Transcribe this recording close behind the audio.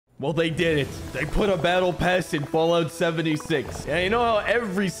Well, they did it. They put a battle pass in Fallout 76. Yeah, you know how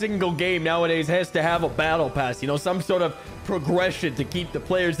every single game nowadays has to have a battle pass, you know, some sort of progression to keep the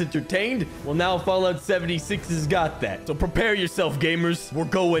players entertained? Well, now Fallout 76 has got that. So prepare yourself, gamers. We're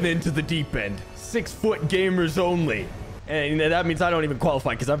going into the deep end. 6-foot gamers only. And that means I don't even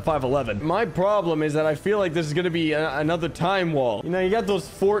qualify because I'm 5'11". My problem is that I feel like this is going to be another time wall. You know, you got those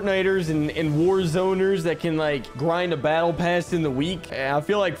Fortniters and Warzoners that can, like, grind a battle pass in the week. And I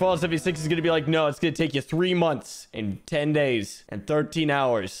feel like Fallout 76 is going to be like, no, it's going to take you 3 months and 10 days and 13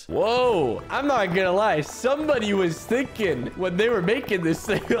 hours. Whoa. I'm not going to lie. Somebody was thinking when they were making this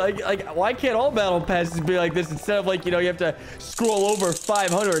thing, like, why can't all battle passes be like this instead of, like, you know, you have to scroll over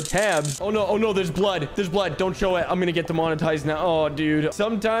 500 tabs? Oh, no, there's blood. There's blood. Don't show it. I'm going to get demonetized now. Oh, dude.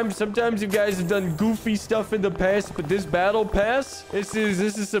 Sometimes you guys have done goofy stuff in the past, but this battle pass, this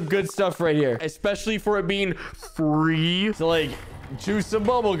is some good stuff right here, especially for it being free. So, like, choose some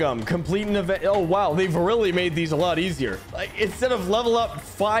bubblegum, complete an event. Oh, wow, they've really made these a lot easier. Like, instead of level up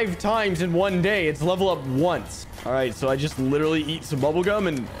 5 times in one day, it's level up once. All right, so I just literally eat some bubblegum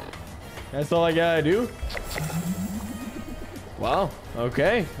and that's all I gotta do. Wow.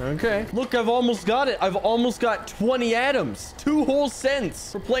 Okay. Look, I've almost got it. I've almost got 20 atoms. 2 whole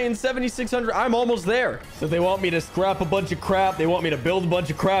cents for playing 7,600. I'm almost there. So they want me to scrap a bunch of crap. They want me to build a bunch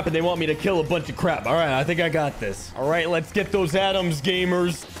of crap. And they want me to kill a bunch of crap. All right. I think I got this. All right. Let's get those atoms,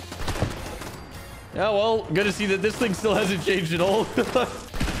 gamers. Yeah, well, good to see that this thing still hasn't changed at all.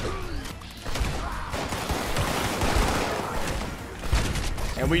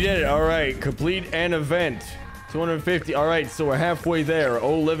 And we did it. All right. Complete an event. 250. All right, so we're halfway there.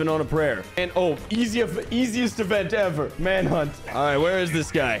 Oh, living on a prayer. And oh, easiest event ever. Manhunt. All right, where is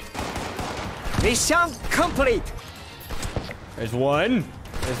this guy? Mission complete. There's one.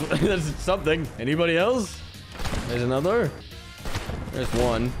 There's something. Anybody else? There's another. There's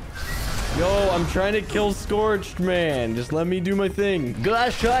one. Yo, I'm trying to kill Scorched, man. Just let me do my thing.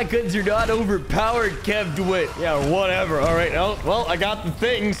 Glass shotguns are not overpowered, Kevduit. Yeah, whatever. All right. Oh, well, I got the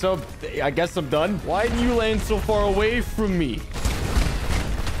thing, so I guess I'm done. Why do you land so far away from me?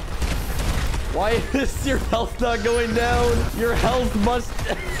 Why is your health not going down? Your health must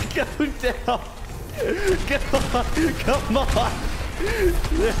go down. Come on.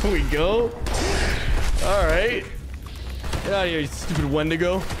 There we go. All right. Get out of here, you stupid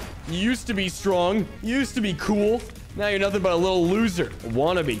Wendigo. You used to be strong. You used to be cool. Now you're nothing but a little loser.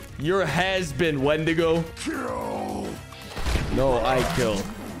 Wannabe. You're a has-been, Wendigo. Kill. No, I kill.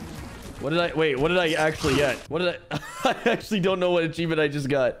 What did I actually get? What did I... I actually don't know what achievement I just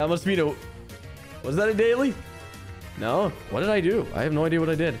got. That must be a... Was that a daily? No. What did I do? I have no idea what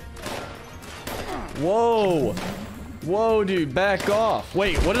I did. Whoa. Whoa, dude. Back off.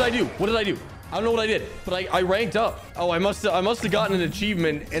 Wait, what did I do? What did I do? I don't know what I did, but I ranked up. Oh, I must have gotten an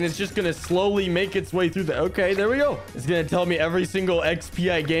achievement, and it's just gonna slowly make its way through the... Okay, there we go. It's gonna tell me every single XP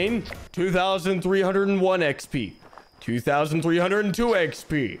I gain. 2,301 XP. 2,302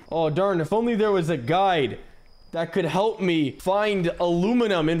 XP. Oh, darn. If only there was a guide that could help me find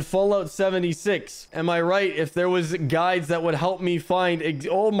aluminum in Fallout 76. Am I right? If there was guides that would help me find...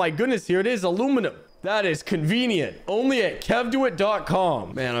 Oh, my goodness. Here it is. Aluminum. That is convenient. Only at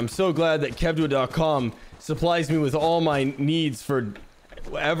Kevduit.com. Man, I'm so glad that Kevduit.com supplies me with all my needs for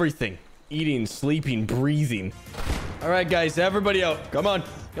everything. Eating, sleeping, breathing. All right, guys, everybody out. Come on.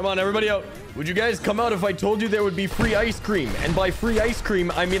 Come on, everybody out. Would you guys come out if I told you there would be free ice cream? And by free ice cream,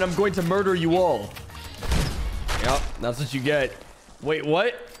 I mean I'm going to murder you all. Yep, that's what you get. Wait,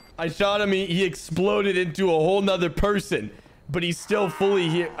 what? I shot him. He exploded into a whole nother person. But he's still fully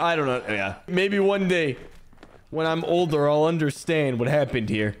here. I don't know. Yeah. Maybe one day when I'm older, I'll understand what happened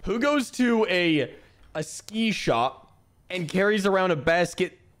here. Who goes to a ski shop and carries around a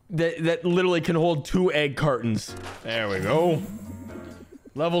basket that literally can hold 2 egg cartons? There we go.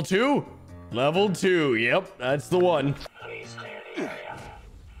 Level 2? Level 2. Yep, that's the one. Please clear the area.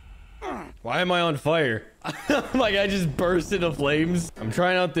 Why am I on fire? Like, I just burst into flames. I'm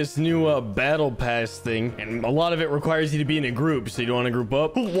trying out this new battle pass thing, and a lot of it requires you to be in a group, so you don't want to group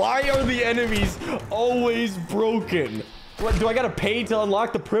up. Why are the enemies always broken? What, do I gotta pay to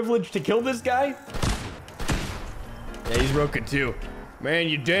unlock the privilege to kill this guy? Yeah, he's broken too. Man,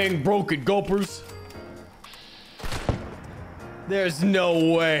 you dang broken gulpers. There's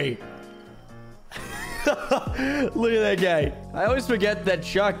no way. Look at that guy. I always forget that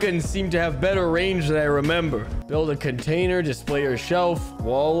shotguns seem to have better range than I remember. Build a container, display your shelf,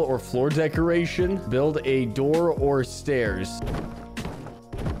 wall or floor decoration. Build a door or stairs.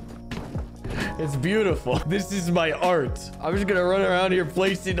 It's beautiful. This is my art. I'm just gonna run around here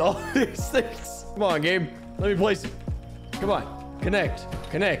placing all these things. Come on, game. Let me place it. Come on. Connect.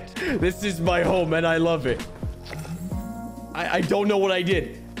 Connect. This is my home and I love it. I don't know what I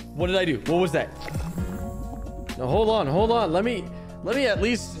did. What did I do? What was that? No, hold on. Hold on. Let me at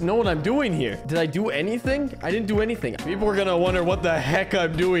least know what I'm doing here. Did I do anything? I didn't do anything. People are gonna wonder what the heck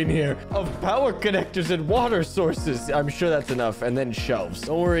I'm doing here. Of power connectors and water sources. I'm sure that's enough. And then shelves.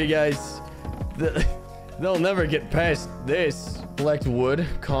 Don't worry, guys. They'll never get past this. Collect wood,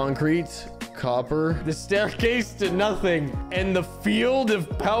 concrete, copper. The staircase to nothing. And the field of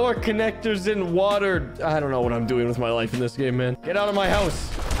power connectors and water. I don't know what I'm doing with my life in this game, man. Get out of my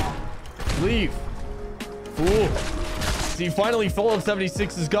house. Leave. Fool. See, finally, Fallout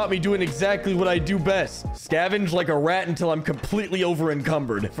 76 has got me doing exactly what I do best. Scavenge like a rat until I'm completely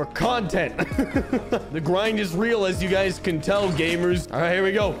over-encumbered. For content. The grind is real, as you guys can tell, gamers. All right, here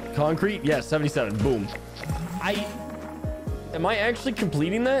we go. Concrete? Yeah, 77. Boom. Am I actually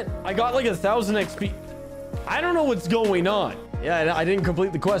completing that? I got like 1,000 XP. I don't know what's going on. Yeah, I didn't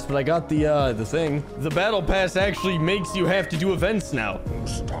complete the quest, but I got the thing. The battle pass actually makes you have to do events now.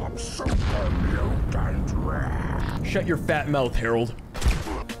 Stop Shut your fat mouth, Harold.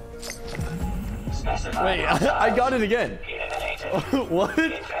 Wait, I got it again. What?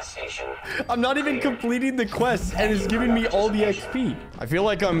 I'm not even completing the quest and it's giving me all the XP. I feel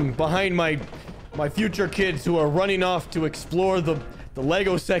like I'm behind my future kids who are running off to explore the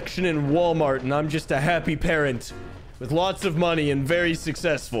Lego section in Walmart, and I'm just a happy parent with lots of money and very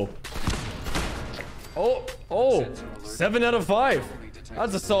successful. Oh, 7 out of 5.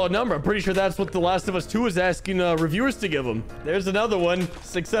 That's a solid number. I'm pretty sure that's what The Last of Us 2 is asking reviewers to give them. There's another one,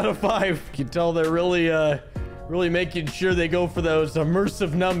 6 out of 5. You can tell they're really making sure they go for those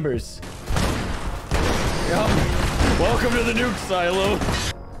immersive numbers. Yep. Welcome to the nuke silo.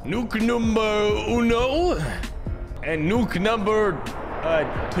 Nuke number uno and nuke number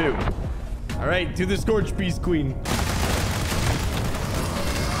 2. All right, to the Scorch Beast Queen.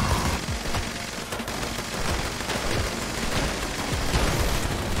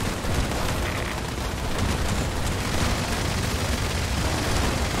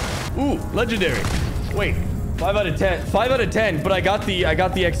 Ooh, legendary. Wait, 5 out of 10. 5 out of 10, but I got the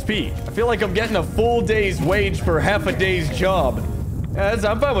XP. I feel like I'm getting a full day's wage for half a day's job. Yeah,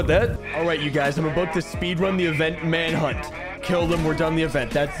 I'm fine with that. All right, you guys, I'm about to speedrun the event Manhunt. Kill them, we're done the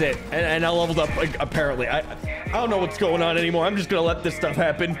event. That's it. And I leveled up, like, apparently. I don't know what's going on anymore. I'm just gonna let this stuff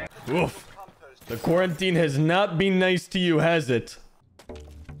happen. Oof. The quarantine has not been nice to you, has it?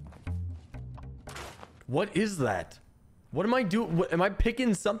 What is that? What am I doing? Am I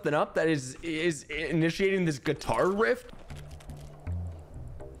picking something up that is initiating this guitar riff?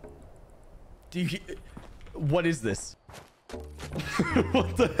 What is this?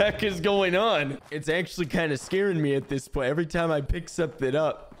 What the heck is going on? It's actually kind of scaring me at this point. Every time I pick something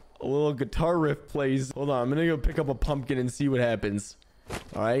up, a little guitar riff plays. Hold on, I'm gonna go pick up a pumpkin and see what happens.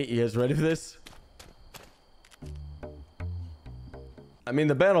 All right, you guys ready for this? I mean,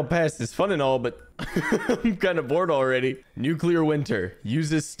 the battle pass is fun and all, but I'm kind of bored already. Nuclear winter.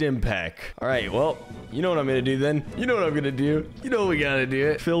 Uses stim pack. All right, well, you know what I'm going to do then. You know what I'm going to do. You know what we got to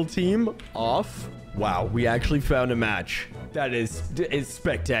do. Fill team off. Wow, we actually found a match. That is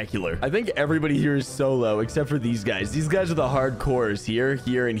spectacular. I think everybody here is solo except for these guys. These guys are the hardcores here,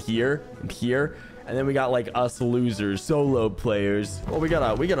 here, and here, and here. And then we got like us losers, solo players. Well, we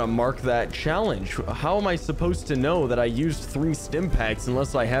gotta mark that challenge. How am I supposed to know that I used 3 stim packs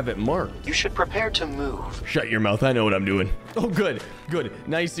unless I have it marked? You should prepare to move. Shut your mouth. I know what I'm doing. Oh, good. Good.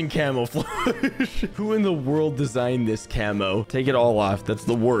 Nice and camouflage. Who in the world designed this camo? Take it all off. That's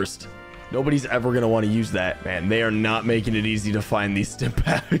the worst. Nobody's ever gonna want to use that. Man, they are not making it easy to find these stim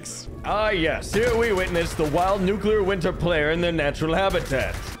packs. Ah, yes. Here we witness the wild nuclear winter player in their natural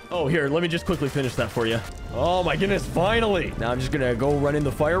habitat. Oh, here, let me just quickly finish that for you. Oh my goodness, finally. Now I'm just gonna go run in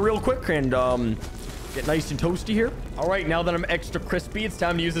the fire real quick and get nice and toasty here. All right, now that I'm extra crispy, it's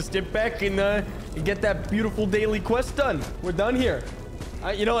time to use a stim pack and get that beautiful daily quest done. We're done here.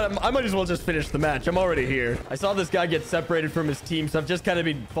 You know what? I might as well just finish the match. I'm already here. I saw this guy get separated from his team, so I've just kind of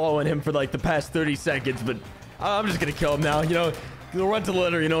been following him for like the past 30 seconds, but I'm just gonna kill him now. You know, the run to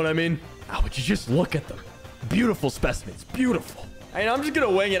litter, you know what I mean? Oh, would you just look at them? Beautiful specimens, beautiful. And I'm just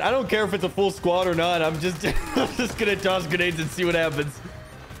gonna wing it. I don't care if it's a full squad or not. I'm just gonna toss grenades and see what happens.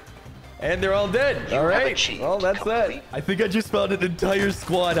 And they're all dead. All right. Well, that's that. I think I just found an entire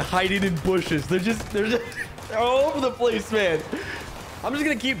squad hiding in bushes. They're all over the place, man. I'm just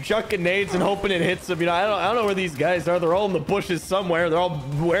gonna keep chucking nades and hoping it hits them. You know, I don't know where these guys are. They're all in the bushes somewhere. They're all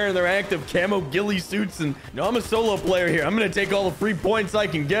wearing their active camo ghillie suits. And you know, I'm a solo player here. I'm gonna take all the free points I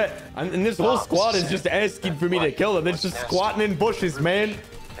can get. And this whole squad is just asking for me to kill them. They're just squatting in bushes, man.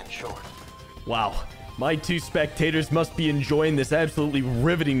 Wow. My 2 spectators must be enjoying this absolutely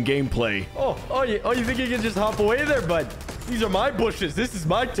riveting gameplay. Oh, you think you can just hop away there, bud? These are my bushes. This is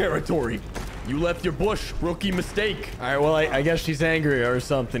my territory. You left your bush. Rookie mistake. All right, well, I guess she's angry or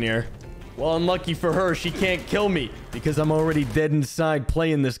something here. Well, unlucky for her, she can't kill me because I'm already dead inside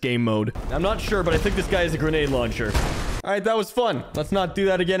playing this game mode. I'm not sure, but I think this guy has a grenade launcher. All right, that was fun. Let's not do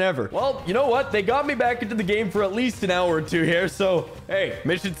that again ever. Well, you know what? They got me back into the game for at least an hour or 2 here. So, hey,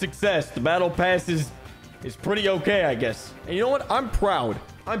 mission success. The battle pass is pretty okay, I guess. And you know what? I'm proud.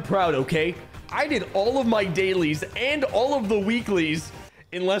 I'm proud, okay? I did all of my dailies and all of the weeklies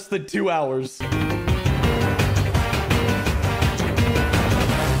in less than 2 hours.